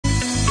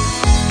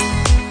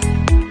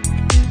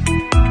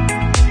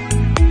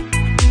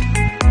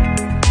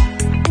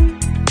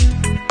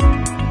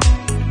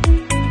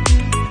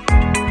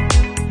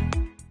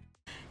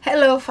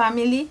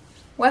family,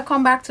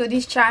 welcome back to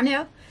this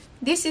channel.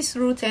 This is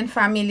Ruth and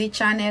Family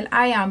channel.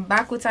 I am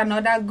back with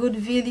another good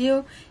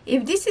video.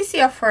 If this is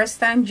your first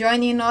time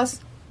joining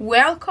us,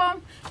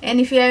 welcome,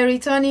 and if you're a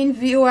returning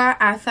viewer,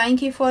 I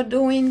thank you for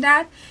doing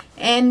that.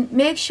 And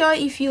make sure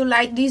if you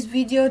like this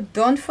video,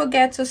 don't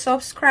forget to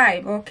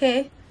subscribe.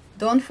 Okay,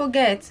 don't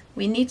forget,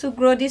 we need to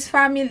grow this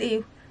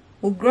family.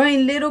 We're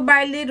growing little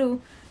by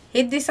little.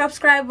 Hit the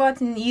subscribe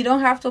button. You don't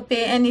have to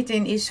pay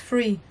anything. It's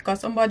free, because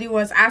somebody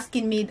was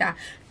asking me that,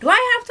 do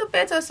I have to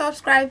pay to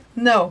subscribe?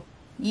 No,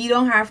 you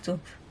don't have to.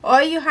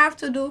 All you have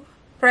to do,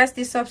 press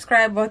the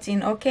subscribe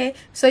button, okay,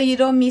 so you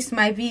don't miss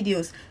my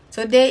videos.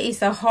 Today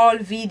is a haul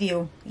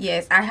video.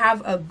 Yes, I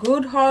have a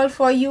good haul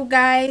for you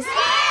guys.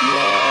 Yeah,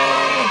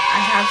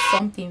 I have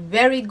something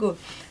very good.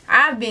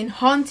 I've been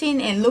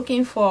hunting and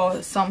looking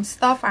for some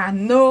stuff. I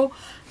know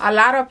a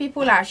lot of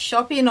people are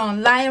shopping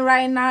online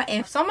right now,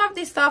 and some of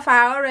the stuff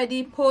I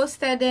already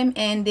posted them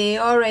and they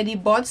already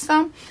bought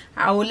some.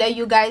 I will let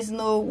you guys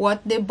know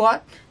what they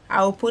bought.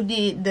 I will put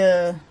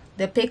the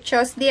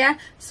pictures there.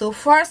 So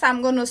first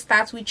I'm going to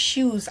start with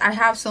shoes. I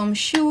have some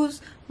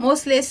shoes,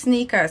 mostly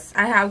sneakers.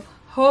 I have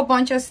a whole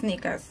bunch of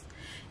sneakers,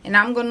 and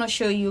I'm going to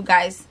show you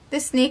guys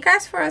the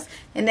sneakers first,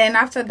 and then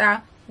after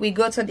that we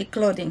go to the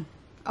clothing.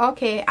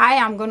 Okay, I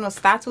am going to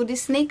start with the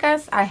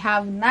sneakers. I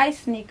have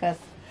nice sneakers.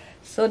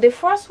 So the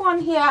first one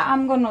here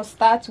I'm going to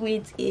start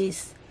with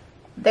is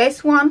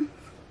this one.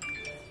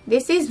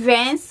 This is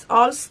Vans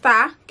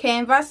All-Star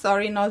Canvas.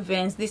 Sorry, not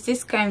Vans. This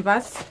is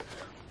Canvas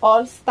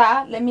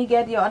All-Star. Let me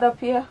get the other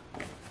pair.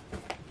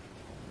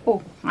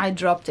 Oh, I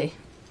dropped it.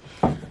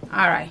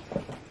 Alright.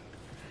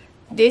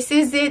 This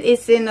is it.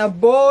 It's in a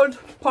bold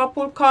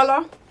purple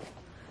color.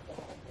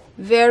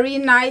 Very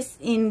nice,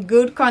 in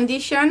good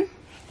condition.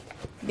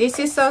 This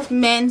is a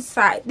men's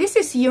size. This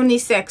is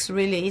unisex,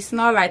 really. It's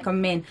not like a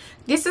man.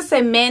 This is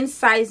a men's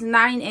size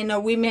 9 and a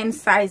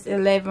women's size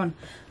 11.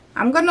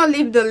 I'm gonna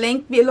leave the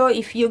link below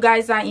if you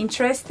guys are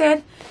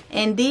interested.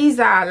 And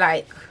these are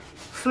like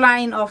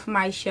flying off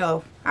my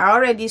shelf. I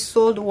already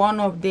sold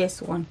one of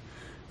this one,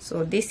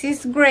 so this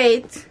is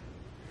great.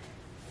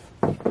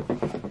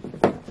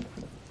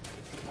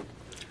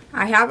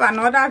 I have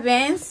another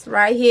Vans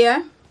right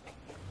here,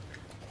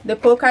 the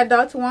polka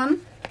dot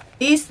one.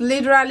 This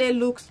literally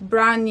looks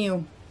brand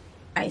new.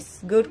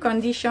 Nice, good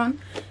condition.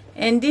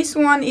 And this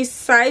one is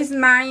size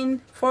 9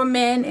 for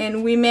men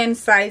and women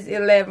size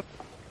 11.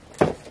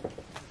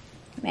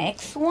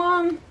 Next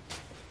one.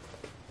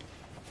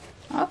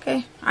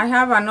 Okay, I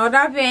have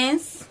another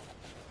Vans.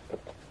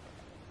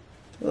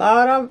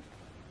 Lot of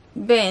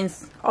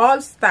Vans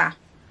All-Star.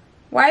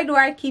 Why do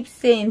I keep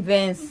saying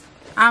Vans?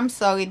 I'm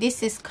sorry,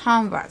 this is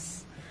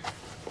Canvas.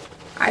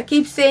 I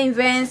keep saying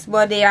Vans,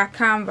 but they are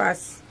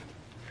Canvas.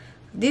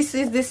 This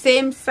is the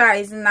same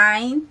size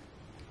 9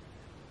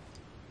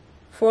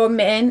 for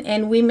men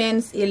and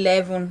women's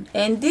 11.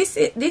 And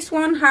this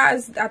one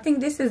has, I think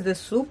this is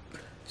the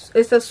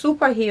it's a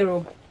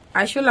superhero.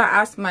 I should have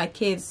asked my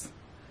kids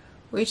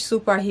which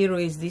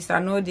superhero is this. I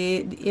know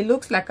it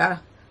looks like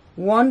a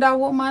Wonder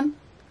Woman.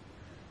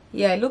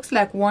 Yeah, it looks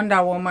like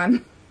Wonder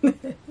Woman.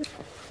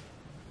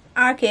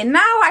 Okay,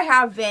 now I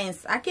have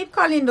Vans. I keep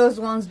calling those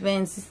ones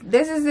Vans.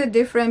 This is the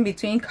difference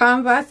between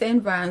Canvas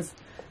and Vans.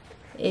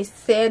 It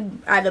said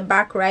at the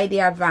back right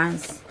there,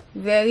 Vans.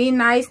 Very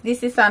nice.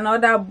 This is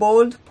another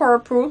bold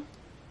purple.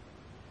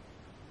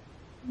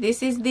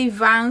 This is the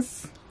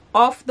Vans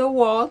Off the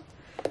Wall.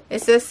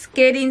 It's a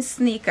skating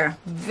sneaker.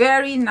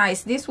 Very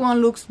nice. This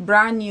one looks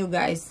brand new,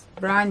 guys.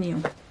 Brand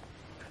new.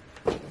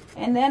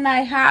 And then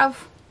I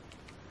have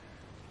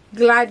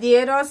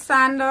Gladiator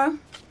sandal.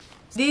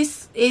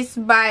 This is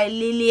by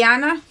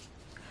Leone.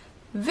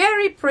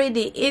 Very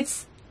pretty.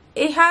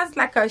 It has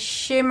like a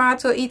shimmer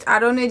to it. I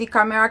don't know if the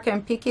camera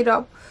can pick it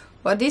up,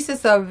 but this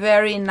is a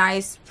very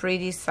nice,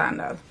 pretty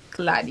sandal.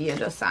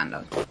 Gladiator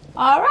sandal.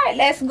 All right,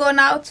 let's go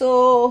now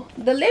to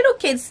the little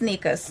kids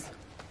sneakers.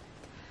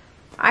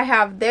 I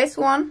have this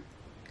one.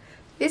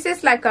 This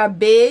is like a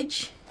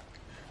beige,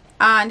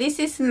 and this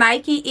is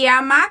Nike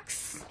Air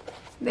Max.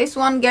 This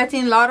one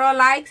getting a lot of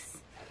likes.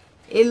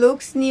 It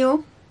looks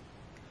new.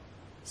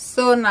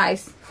 So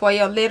nice for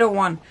your little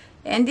one.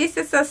 And this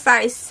is a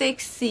size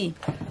 6C.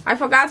 I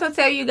forgot to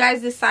tell you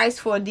guys the size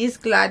for this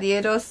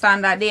Gladiator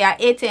sandal. They are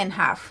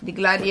 8.5. The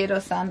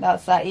Gladiator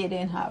sandals are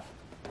 8.5.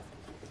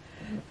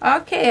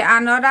 Okay,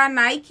 another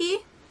Nike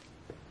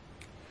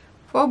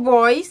for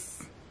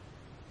boys.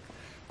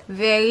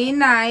 Very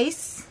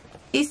nice.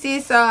 This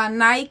is a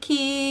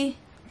Nike.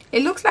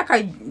 It looks like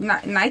a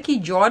Nike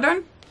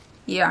Jordan.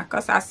 Yeah,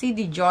 because I see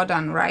the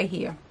Jordan right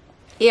here.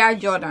 Air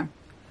Jordan.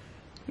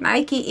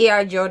 Nike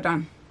Air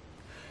Jordan.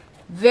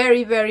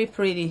 Very, very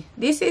pretty.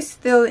 This is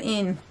still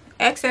in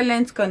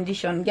excellent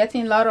condition,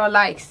 getting a lot of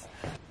likes.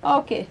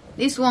 Okay,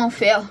 this one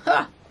fell.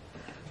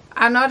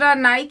 Another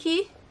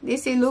Nike.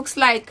 This it looks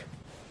like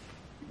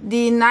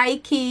the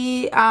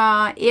Nike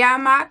Air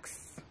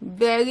Max.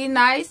 Very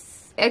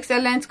nice,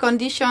 excellent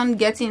condition,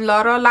 getting a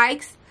lot of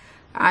likes.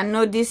 I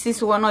know this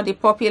is one of the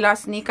popular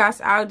sneakers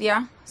out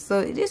there,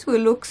 so this will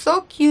look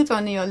so cute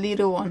on your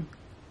little one.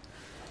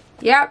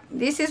 Yep,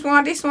 this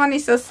one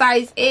is a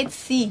size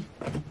 8C.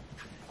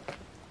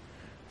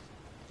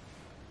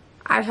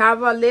 I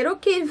have a little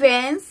kid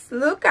Vans.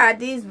 Look at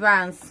these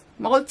Vans,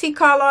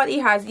 multicolored.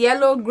 It has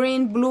yellow,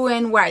 green, blue,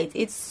 and white.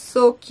 It's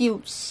so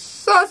cute,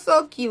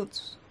 so cute,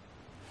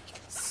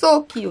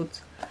 so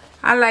cute.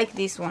 I like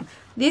this one.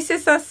 This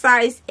is a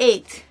size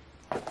 8,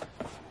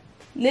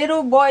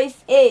 little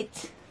boys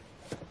 8.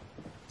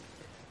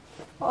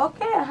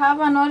 Okay, I have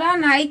another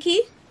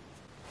Nike,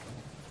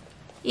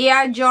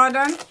 Air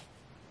Jordan.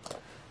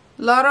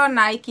 Lot of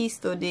Nikes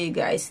today,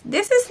 guys.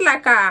 This is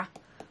like a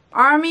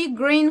army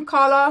green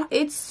color.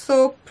 It's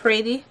so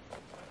pretty.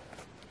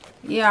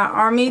 Yeah,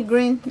 army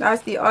green.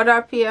 That's the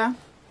other pair.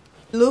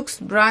 Looks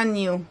brand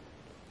new.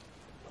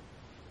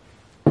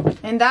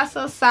 And that's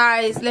a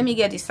size. Let me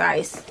get the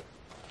size.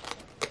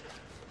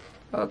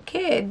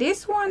 Okay,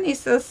 this one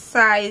is a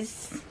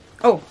size.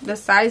 Oh, the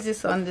size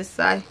is on the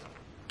side.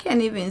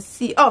 Can't even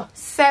see. Oh,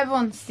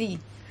 7C.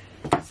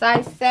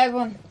 Size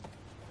 7.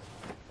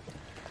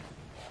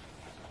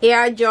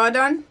 Air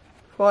Jordan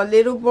for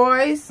little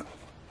boys.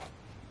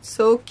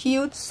 So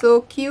cute,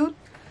 so cute.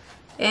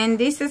 And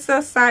this is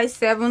a size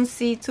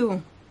 7C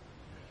too.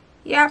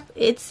 Yep,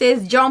 it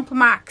says Jump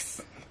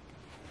Max.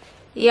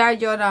 Air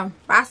Jordan,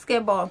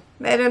 basketball.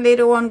 Let a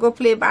little one go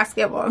play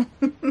basketball.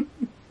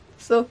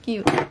 So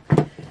cute. Yeah,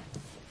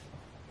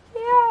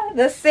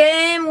 the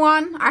same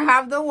one. I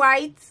have the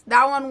white.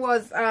 That one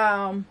was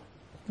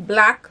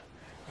black.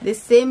 The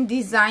same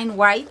design,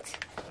 white.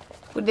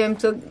 Put them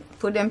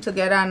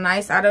together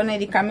nice. I don't know if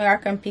the camera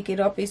can pick it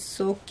up. It's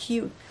so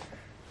cute.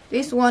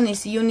 This one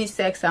is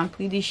unisex, I'm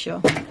pretty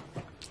sure.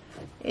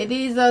 It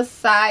is a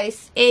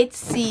size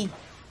 8C.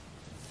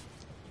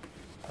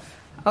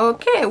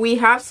 Okay, we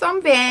have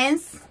some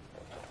Vans.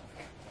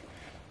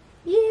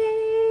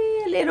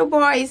 Yay, little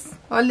boys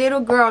or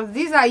little girls.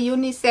 These are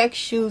unisex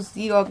shoes.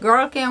 Your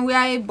girl can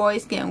wear it,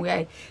 boys can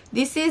wear it.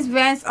 This is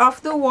Vans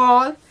Off the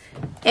Wall.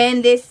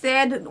 And they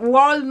said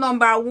wall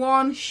number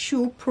 1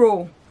 shoe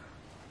pro.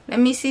 Let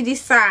me see the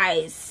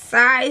size.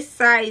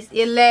 Size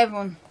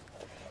 11.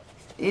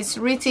 It's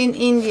written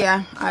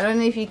India. I don't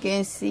know if you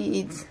can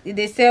see it.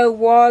 They say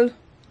wall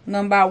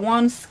number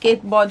 1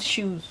 skateboard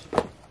shoes.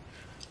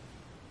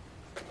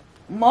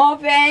 More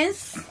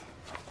Vans.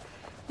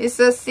 It's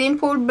a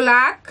simple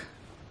black.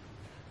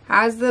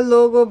 Has the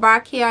logo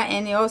back here,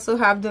 and they also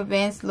have the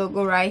Vans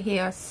logo right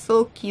here.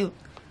 So cute.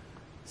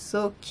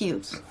 So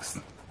cute.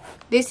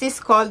 This is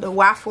called the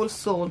waffle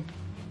sole.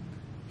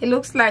 It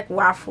looks like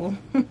waffle.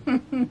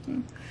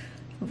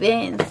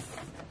 Vans.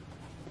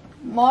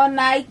 More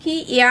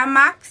Nike Air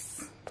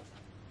Max.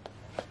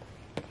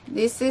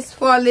 This is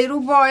for little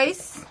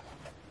boys.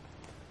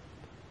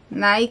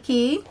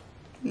 Nike.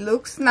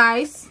 Looks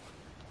nice.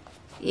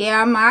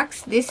 Air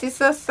Max. This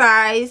is a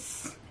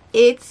size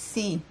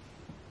 8C.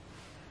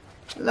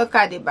 Look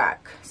at the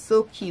back.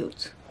 So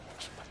cute.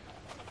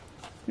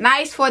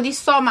 Nice for the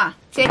summer.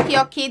 Take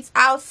your kids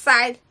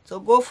outside to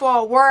go for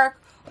a work.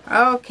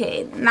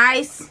 Okay,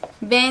 nice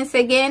Vans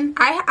again.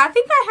 I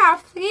think I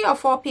have 3 or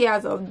 4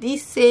 pairs of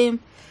this same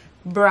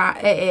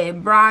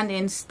brand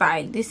and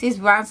style. This is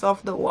Vans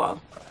Off the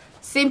Wall.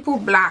 Simple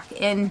black.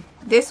 And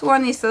this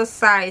one is a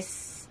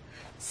size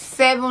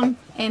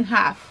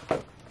 7.5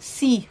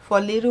 C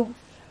for little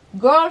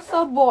girls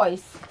or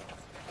boys.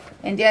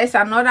 And there's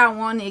another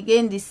one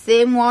again, the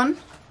same one.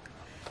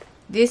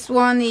 This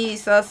one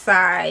is a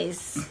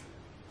size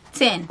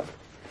 10.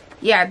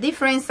 Yeah,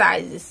 different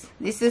sizes.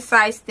 This is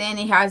size 10.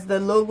 It has the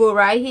logo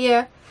right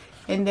here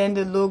and then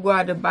the logo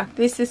at the back.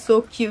 This is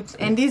so cute,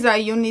 and these are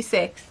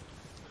unisex.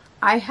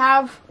 I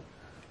have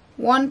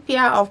one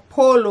pair of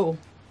Polo.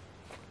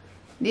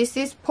 This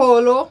is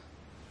Polo.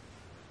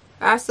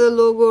 That's the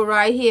logo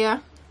right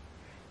here.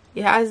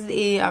 It has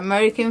the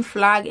American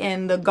flag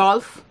and the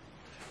Gulf.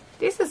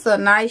 This is a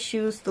nice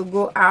shoes to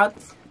go out.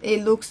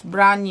 It looks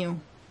brand new.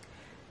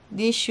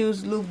 These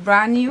shoes look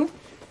brand new.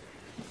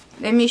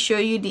 Let me show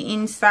you the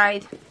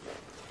inside.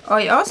 Oh,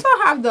 you also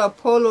have the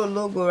Polo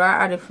logo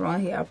right at the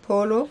front here.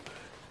 Polo.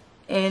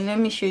 And let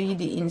me show you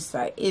the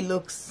inside. It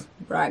looks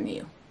brand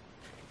new.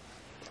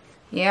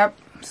 Yep.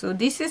 So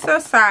this is a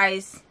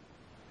size.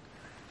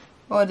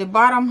 Oh, the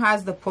bottom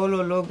has the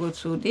Polo logo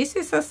too. This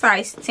is a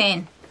size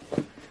 10.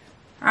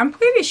 I'm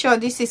pretty sure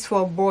this is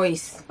for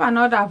boys.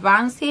 Another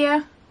Vans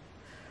here.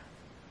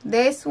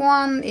 This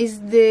one is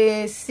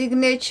the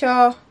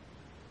signature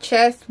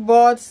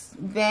chessboards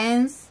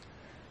Vans.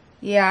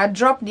 Yeah, I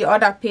dropped the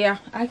other pair.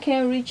 I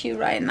can't reach it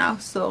right now,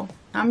 so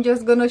I'm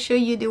just gonna show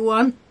you the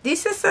one.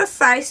 This is a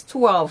size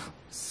 12.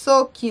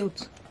 So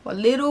cute for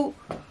little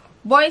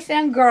boys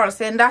and girls,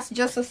 and that's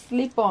just a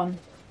slip-on.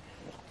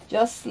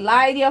 Just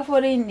slide your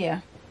foot in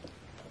there.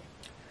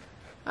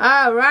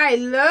 All right,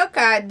 look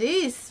at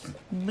this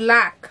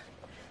black.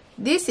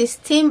 This is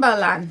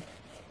Timberland.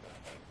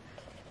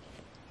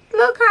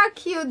 Look how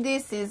cute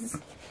this is.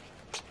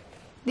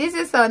 This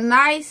is a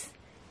nice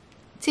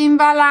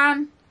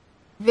Timberland.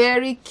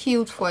 Very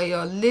cute for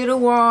your little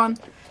one.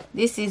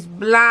 This is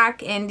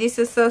black, and this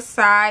is a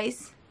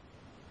size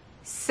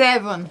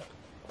 7.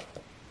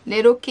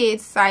 little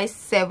kids, size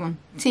 7,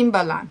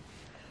 Timberland.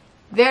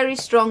 Very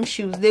strong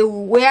shoes. They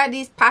will wear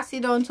this, pass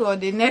it on to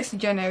the next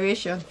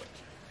generation.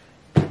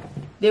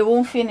 They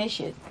won't finish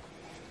it.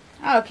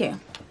 Okay,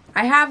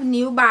 I have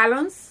New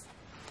Balance.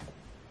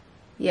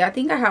 Yeah, I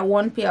think I have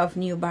 1 pair of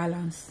New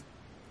Balance.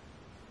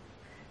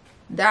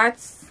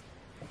 That's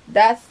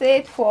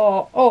it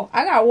for, oh,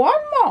 I got 1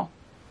 more.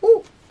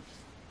 Ooh,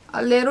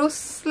 a little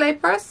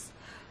slippers.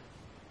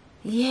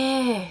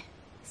 Yeah,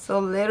 so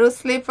little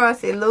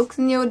slippers. It looks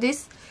new.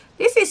 This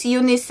is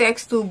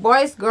unisex too.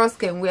 Boys, girls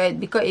can wear it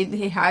because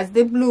it has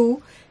the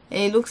blue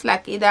and it looks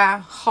like either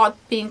hot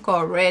pink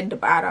or red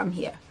bottom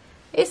here.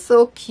 It's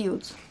so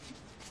cute.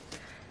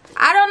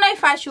 I don't know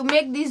if I should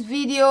make this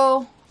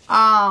video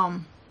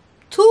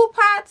 2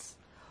 parts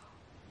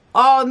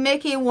or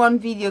make it 1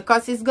 video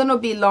because it's gonna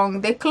be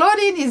long. The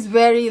clothing is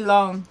very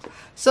long.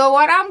 So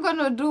what I'm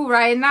gonna do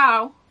right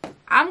now,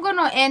 I'm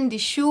gonna end the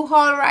shoe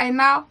haul right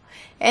now,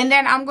 and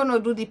then I'm gonna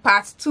do the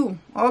part 2.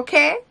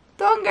 Okay,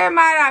 don't get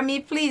mad at me,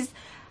 please.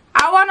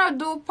 I want to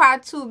do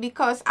part 2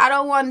 because I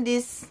don't want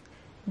this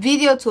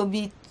video to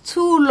be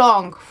too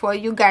long for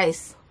you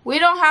guys. We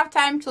don't have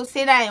time to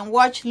sit there and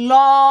watch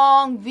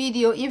long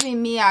video.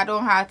 Even me, I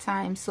don't have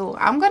time. So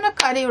I'm gonna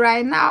cut it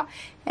right now,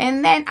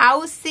 and then I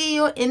will see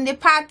you in the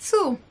part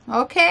 2.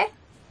 Okay.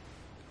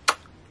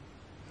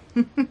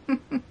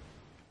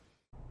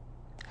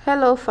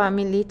 Hello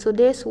family,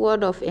 today's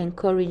word of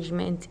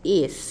encouragement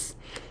is: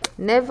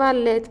 never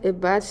let a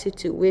bad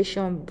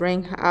situation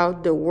bring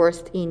out the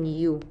worst in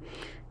you.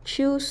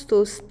 Choose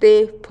to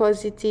stay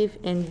positive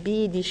and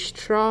be the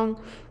strong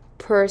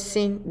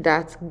person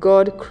that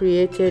God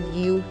created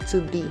you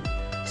to be.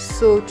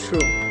 So true.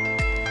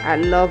 I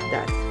love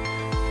that.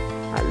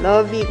 I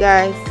love you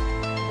guys.